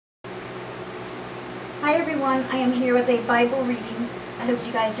Hi everyone, I am here with a Bible reading. I hope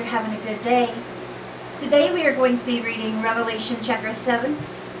you guys are having a good day. Today we are going to be reading Revelation chapter 7,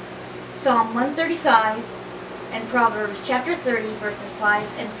 Psalm 135, and Proverbs chapter 30 verses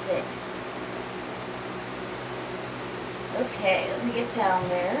 5 and 6. Okay, let me get down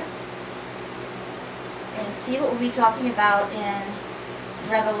there and see what we'll be talking about in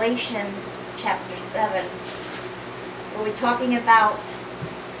Revelation chapter 7. We'll be talking about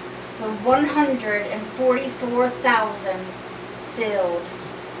the 144,000 sealed.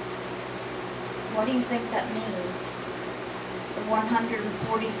 What do you think that means? The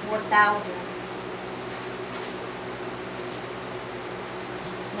 144,000.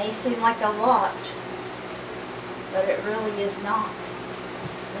 May seem like a lot, but it really is not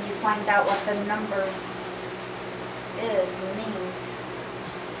when you find out what the number is and means.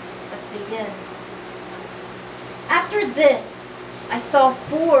 Let's begin. After this, I saw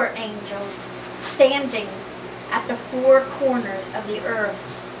 4 angels standing at the 4 corners of the earth,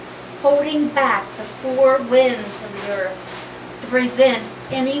 holding back the 4 winds of the earth to prevent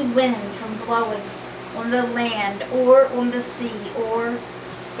any wind from blowing on the land or on the sea or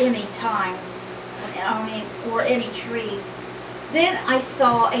any time, or any tree. Then I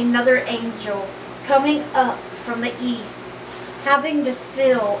saw another angel coming up from the east, having the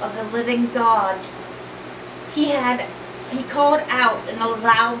seal of the living God. He called out in a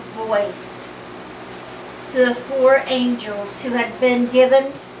loud voice to the 4 angels who had been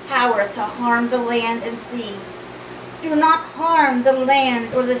given power to harm the land and sea. Do not harm the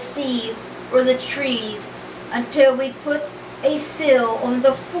land or the sea or the trees until we put a seal on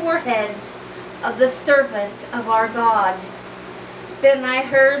the foreheads of the servants of our God. Then I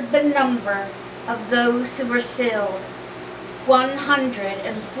heard the number of those who were sealed,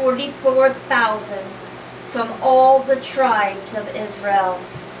 144,000 from all the tribes of Israel.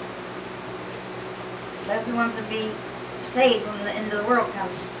 Those are the ones that will be saved when the end of the world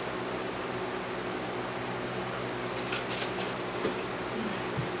comes.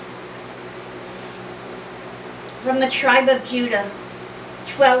 From the tribe of Judah,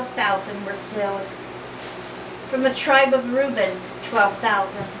 12,000 were sealed. From the tribe of Reuben,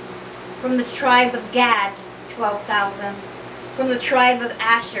 12,000. From the tribe of Gad, 12,000. From the tribe of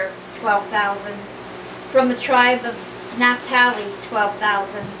Asher, 12,000. From the tribe of Naphtali,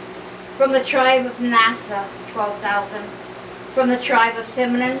 12,000. From the tribe of Manasseh, 12,000. From the tribe of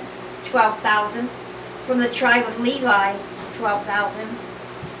Simeon, 12,000. From the tribe of Levi, 12,000.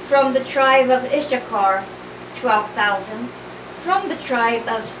 From the tribe of Issachar, 12,000. From the tribe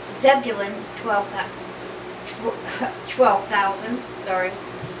of Zebulun, 12,000.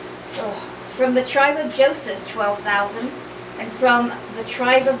 From the tribe of Joseph, 12,000. And from the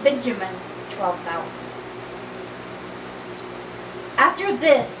tribe of Benjamin, 12,000. After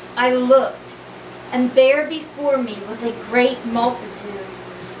this I looked, and there before me was a great multitude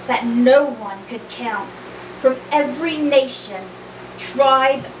that no one could count, from every nation,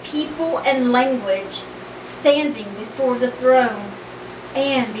 tribe, people, and language, standing before the throne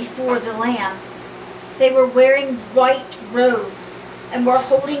and before the Lamb. They were wearing white robes and were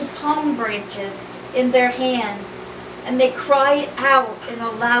holding palm branches in their hands, and they cried out in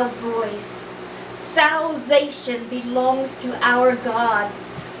a loud voice, "Salvation belongs to our God,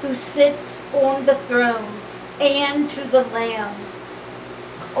 who sits on the throne, and to the Lamb."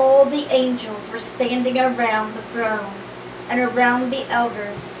 All the angels were standing around the throne, and around the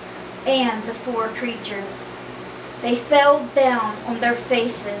elders, and the 4 creatures. They fell down on their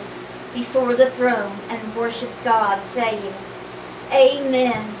faces before the throne, and worshipped God, saying,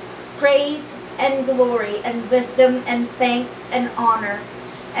 "Amen. Praise and glory and wisdom and thanks and honor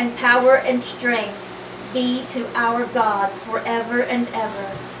and power and strength be to our God forever and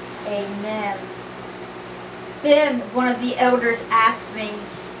ever. Amen." Then one of the elders asked me,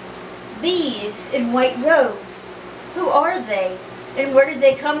 "These in white robes, who are they, and where did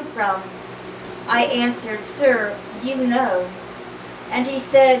they come from?" I answered, "Sir, you know." And he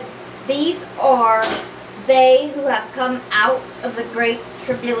said, "These are they who have come out of the great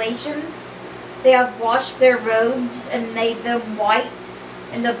tribulation. They have washed their robes and made them white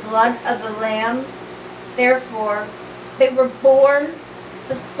in the blood of the Lamb. Therefore, they were before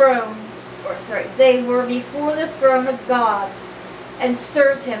the throne of God, and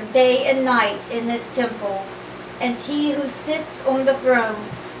serve him day and night in his temple. And he who sits on the throne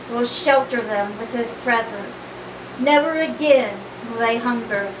will shelter them with his presence. Never again will they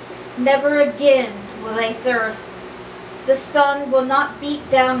hunger, never again will they thirst. The sun will not beat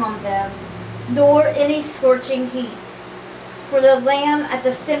down on them, nor any scorching heat. For the Lamb at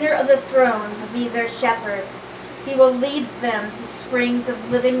the center of the throne will be their shepherd. He will lead them to springs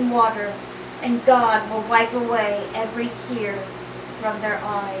of living water, and God will wipe away every tear from their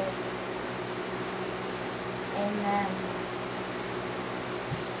eyes. Amen.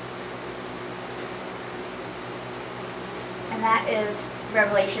 And that is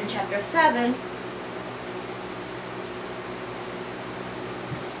Revelation chapter 7.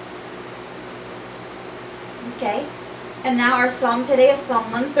 Okay. And now our psalm today is Psalm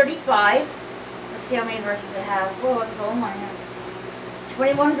 135. Let's see how many verses it has. Whoa, it's a long one here.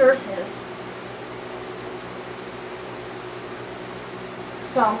 21 verses.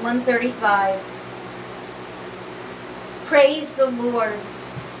 Psalm 135. Praise the Lord.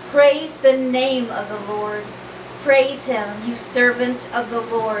 Praise the name of the Lord. Praise him, you servants of the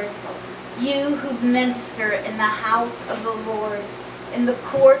Lord. You who minister in the house of the Lord, in the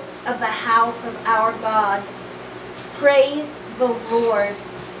courts of the house of our God. Praise the Lord,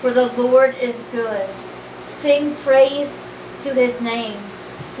 for the Lord is good. Sing praise to his name,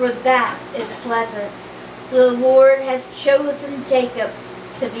 for that is pleasant. For the Lord has chosen Jacob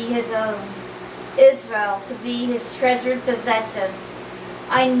to be his own, Israel to be his treasured possession.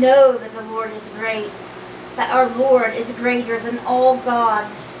 I know that the Lord is great, that our Lord is greater than all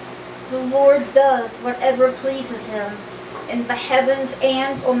gods. The Lord does whatever pleases him, in the heavens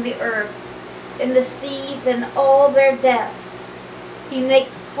and on the earth, in the seas and all their depths. He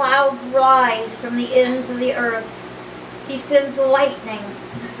makes clouds rise from the ends of the earth. He sends lightning,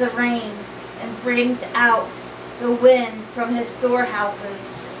 the rain, and brings out the wind from his storehouses.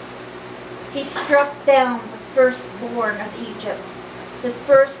 He struck down the firstborn of Egypt, the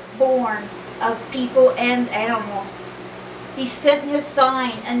firstborn of people and animals. He sent his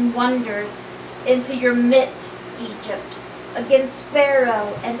sign and wonders into your midst, Egypt, against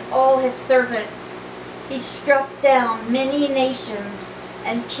Pharaoh and all his servants. He struck down many nations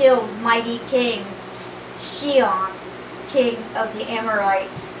and killed mighty kings. Shion, king of the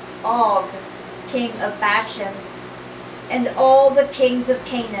Amorites, Og, king of Bashan, and all the kings of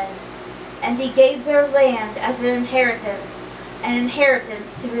Canaan. And he gave their land as an inheritance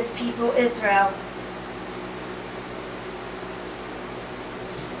to his people Israel.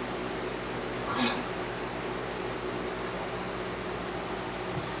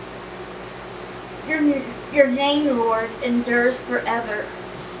 Your name, Lord, endures forever.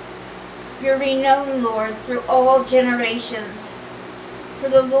 Your renown, Lord, through all generations. For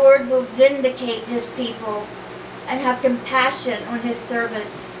the Lord will vindicate his people and have compassion on his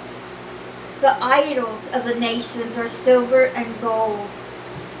servants. The idols of the nations are silver and gold,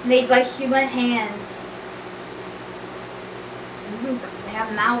 made by human hands. They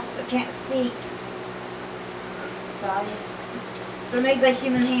have mouths but can't speak. Guys, they're made by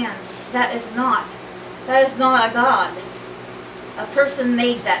human hands. That is not a God. A person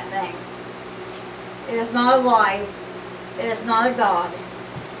made that thing. It is not alive. It is not a God.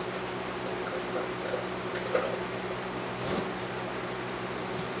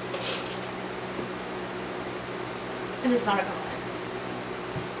 It is not a God.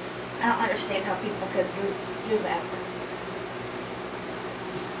 I don't understand how people could do that.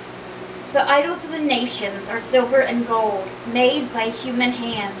 The idols of the nations are silver and gold, made by human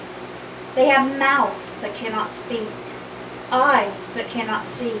hands. They have mouths but cannot speak, eyes but cannot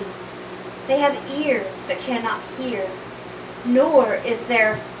see. They have ears but cannot hear, nor is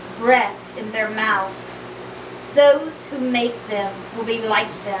there breath in their mouths. Those who make them will be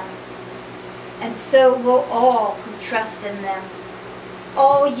like them, and so will all who trust in them.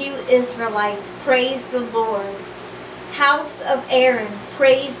 All you Israelites, praise the Lord. House of Aaron,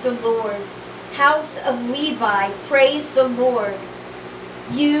 praise the Lord. House of Levi, praise the Lord.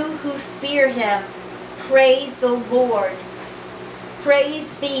 You who fear him, praise the Lord.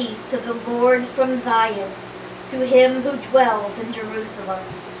 Praise be to the Lord from Zion, to him who dwells in Jerusalem.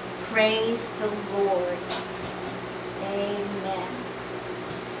 Praise the Lord. Amen.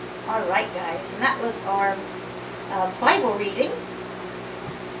 All right, guys, and that was our Bible reading.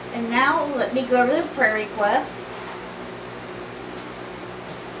 And now let me go to the prayer request.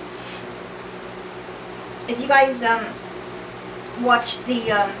 If you guys watched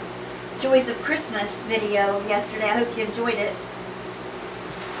the Joys of Christmas video yesterday, I hope you enjoyed it.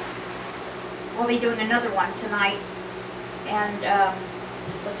 We'll be doing another one tonight, and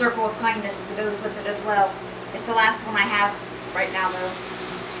the Circle of Kindness goes with it as well. It's the last one I have right now,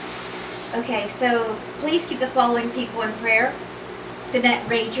 though. Okay, so please keep the following people in prayer. Danette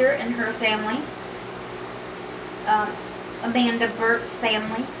Rager and her family. Amanda Burt's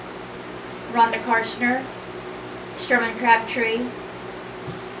family. Rhonda Karshner. Sherman Crabtree.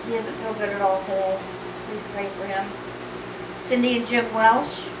 He doesn't feel good at all today. Please pray for him. Cindy and Jim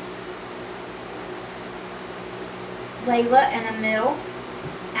Welsh. Layla and Emil.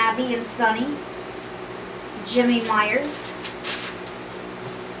 Abby and Sonny, Jimmy Myers,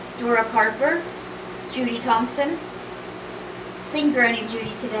 Dora Carper, Judy Thompson. Seen Granny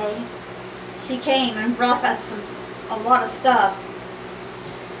Judy today. She came and brought us a lot of stuff.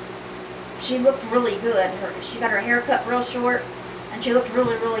 She looked really good. She got her hair cut real short, and she looked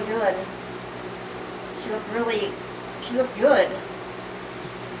really, really good. She looked good.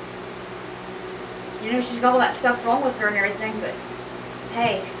 You know, she's got all that stuff wrong with her and everything, but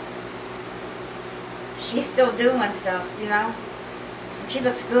hey, she's still doing stuff, you know. And she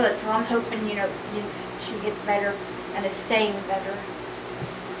looks good, so I'm hoping, you know, she gets better and is staying better.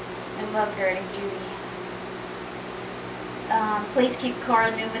 I love Granny Judy. Please keep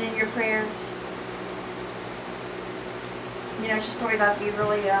Cara Newman in your prayers. You know, she's probably about to be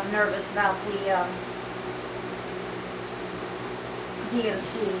really nervous about the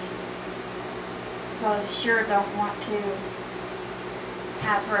DNC. Because I sure don't want to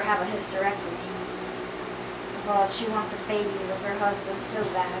have her have a hysterectomy. Because she wants a baby with her husband so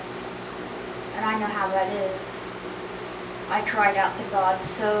bad. And I know how that is. I cried out to God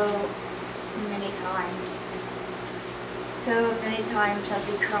so many times. So many times I'd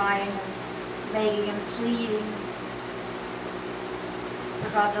be crying and begging and pleading for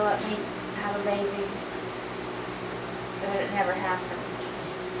God to let me have a baby. But it never happened.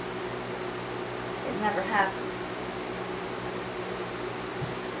 It never happened.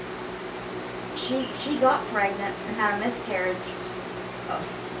 She got pregnant and had a miscarriage,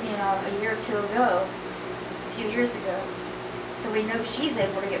 you know, a year or two ago, a few years ago. So we know she's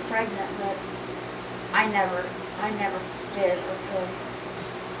able to get pregnant, but I never did or could.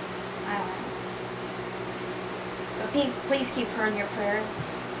 I don't know. But please keep her in your prayers.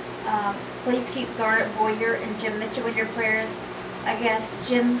 Please keep Garnet Boyer and Jim Mitchell in your prayers. I guess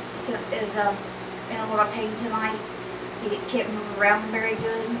Jim is in a lot of pain tonight. He can't move around very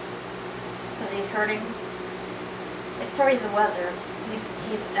good because he's hurting. It's probably the weather. He's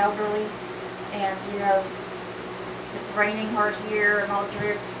elderly, and you know, it's raining hard here and all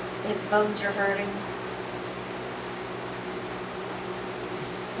his bones are hurting.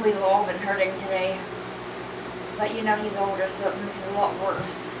 We've all been hurting today. But you know, he's older, so it makes it a lot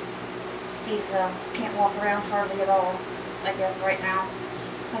worse. He's can't walk around hardly at all, I guess, right now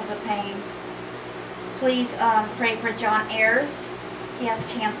because of pain. Please pray for John Ayers. He has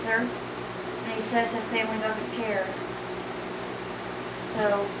cancer, and he says his family doesn't care.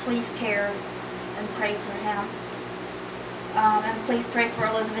 So please care and pray for him. And please pray for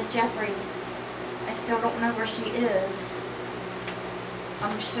Elizabeth Jeffries. I still don't know where she is.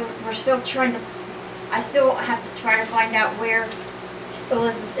 We're still trying to. I still have to try to find out where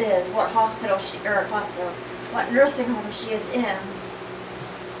Elizabeth is, what hospital what nursing home she is in.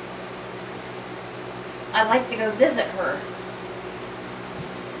 I'd like to go visit her.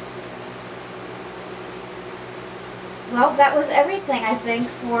 Well, that was everything, I think,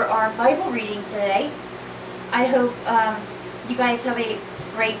 for our Bible reading today. I hope you guys have a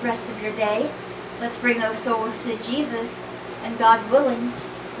great rest of your day. Let's bring those souls to Jesus, and God willing,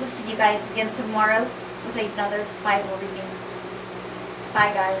 we'll see you guys again tomorrow with another Bible reading.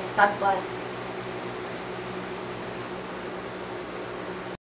 Bye guys. God bless.